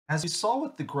As we saw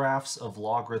with the graphs of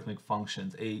logarithmic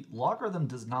functions, a logarithm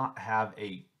does not have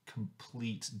a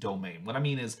complete domain. What I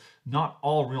mean is not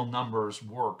all real numbers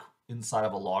work inside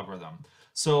of a logarithm.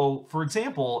 So for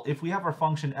example, if we have our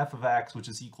function f of x, which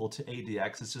is equal to a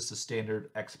dx, it's just a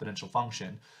standard exponential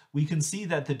function, we can see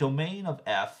that the domain of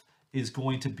f is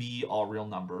going to be all real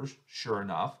numbers, sure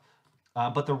enough,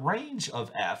 but the range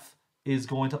of f is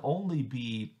going to only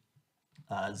be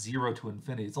 0 to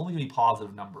infinity. It's only going to be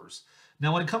positive numbers.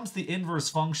 Now, when it comes to the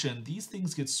inverse function, these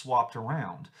things get swapped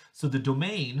around. So the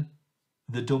domain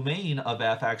of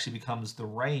f actually becomes the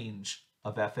range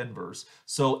of f inverse.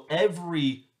 So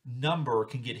every number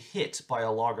can get hit by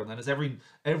a logarithm. That is,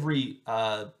 every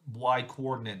y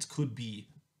coordinate could be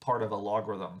part of a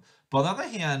logarithm. But on the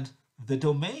other hand, the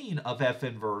domain of f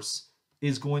inverse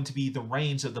is going to be the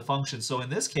range of the function. So in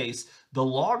this case, the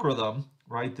logarithm,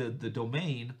 right, the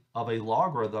domain of a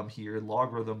logarithm here,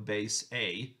 logarithm base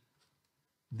a,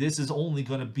 this is only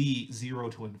going to be 0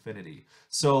 to infinity.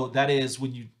 So that is,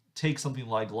 when you take something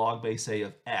like log base a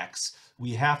of x,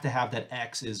 we have to have that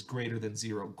x is greater than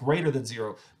 0. Greater than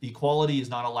 0. Equality is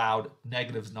not allowed.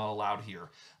 Negative is not allowed here.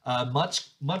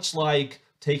 Much like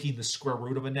taking the square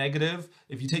root of a negative,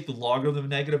 if you take the logarithm of a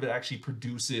negative, it actually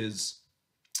produces,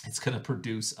 it's going to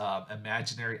produce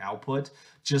imaginary output.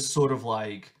 Just sort of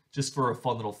like, just for a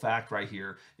fun little fact right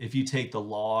here, if you take the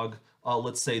log,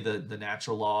 let's say the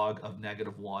natural log of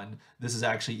 -1, this is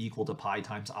actually equal to pi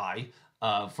times I,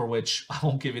 for which I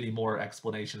won't give any more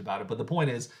explanation about it. But the point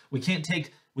is, we can't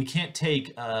take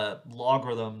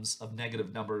logarithms of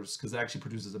negative numbers because it actually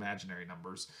produces imaginary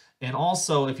numbers. And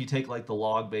also, if you take like the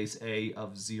log base a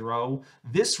of 0,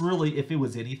 this really, if it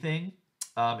was anything,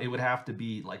 it would have to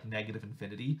be like negative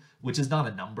infinity, which is not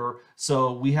a number.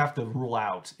 So we have to rule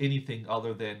out anything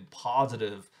other than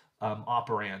positive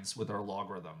operands with our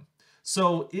logarithm.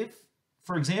 So if,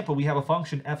 for example, we have a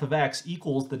function f of x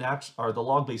equals the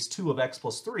log base 2 of x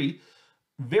plus 3,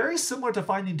 very similar to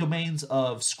finding domains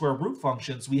of square root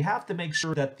functions, we have to make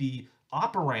sure that the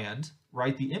operand,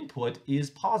 right, the input, is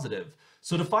positive.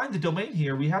 So to find the domain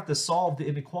here, we have to solve the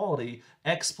inequality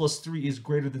x plus 3 is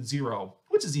greater than 0,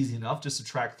 which is easy enough. Just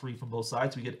subtract 3 from both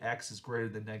sides. We get x is greater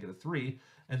than -3.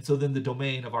 And so then the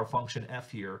domain of our function f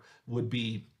here would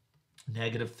be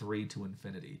 -3 to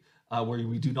infinity, where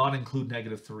we do not include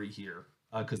 -3 here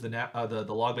because the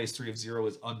log base 3 of 0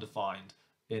 is undefined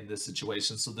in this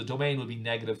situation. So the domain would be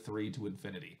 -3 to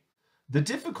infinity. The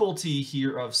difficulty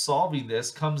here of solving this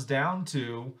comes down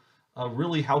to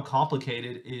really how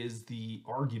complicated is the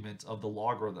argument of the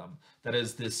logarithm, that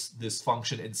is this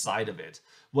function inside of it.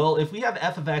 Well, if we have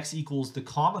f of x equals the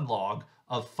common log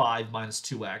of 5 minus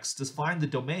 2x, to find the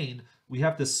domain, we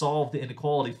have to solve the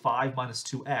inequality 5 minus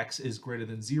 2x is greater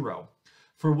than 0,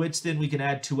 for which then we can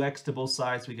add 2x to both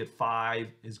sides. We get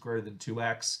 5 is greater than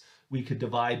 2x. We could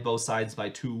divide both sides by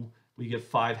 2. We get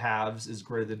 5 halves is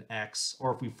greater than x,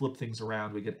 or if we flip things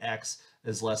around, we get x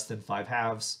is less than 5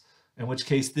 halves. In which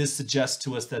case, this suggests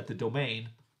to us that the domain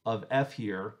of f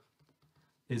here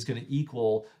is going to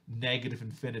equal negative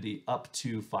infinity up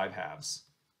to 5 halves,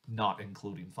 not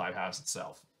including 5 halves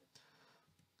itself.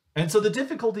 And so the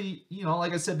difficulty,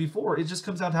 like I said before, it just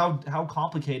comes down to how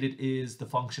complicated is the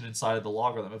function inside of the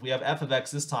logarithm. If we have f of x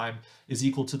this time is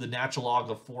equal to the natural log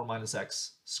of 4 minus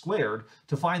x squared,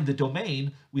 to find the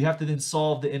domain, we have to then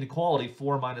solve the inequality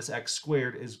 4 minus x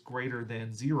squared is greater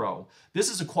than 0. This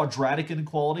is a quadratic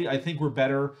inequality. I think we're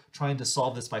better trying to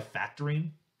solve this by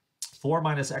factoring. 4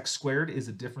 minus x squared is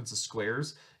a difference of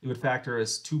squares. It would factor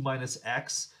as 2 minus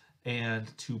x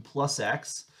and 2 plus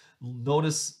x.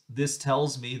 Notice this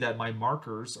tells me that my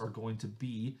markers are going to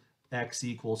be x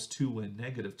equals 2 and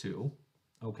 -2.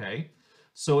 Okay,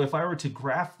 so if I were to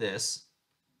graph this,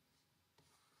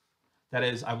 that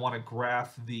is, I want to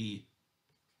graph the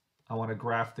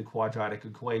quadratic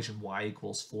equation y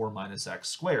equals 4 minus x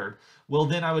squared. Well,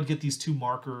 then I would get these two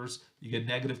markers. You get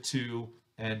 -2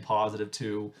 and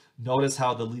 +2. Notice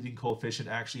how the leading coefficient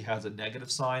actually has a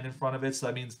negative sign in front of it, so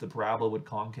that means the parabola would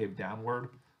concave downward.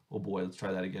 Oh boy, let's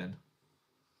try that again.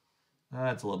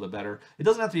 That's a little bit better. It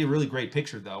doesn't have to be a really great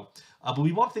picture though, but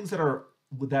we want things that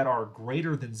are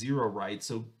greater than 0, right?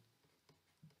 So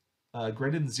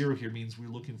greater than 0 here means we're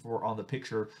looking for on the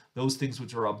picture those things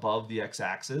which are above the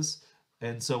x-axis,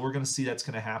 and so we're going to see that's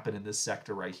going to happen in this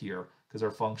sector right here because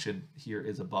our function here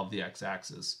is above the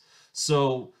x-axis.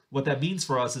 So what that means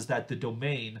for us is that the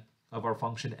domain of our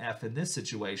function f in this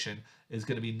situation is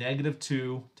going to be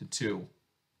 -2 to 2.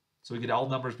 So we get all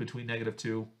numbers between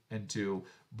 -2 and 2,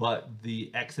 but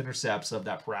the x-intercepts of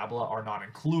that parabola are not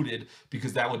included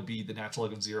because that would be the natural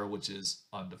log of 0, which is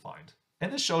undefined.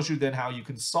 And this shows you then how you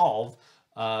can solve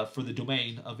for the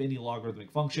domain of any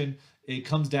logarithmic function. It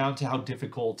comes down to how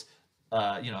difficult,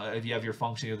 if you have your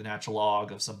function, you have the natural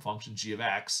log of some function g of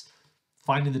x,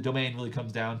 finding the domain really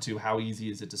comes down to how easy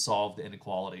is it to solve the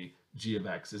inequality g of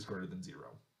x is greater than 0.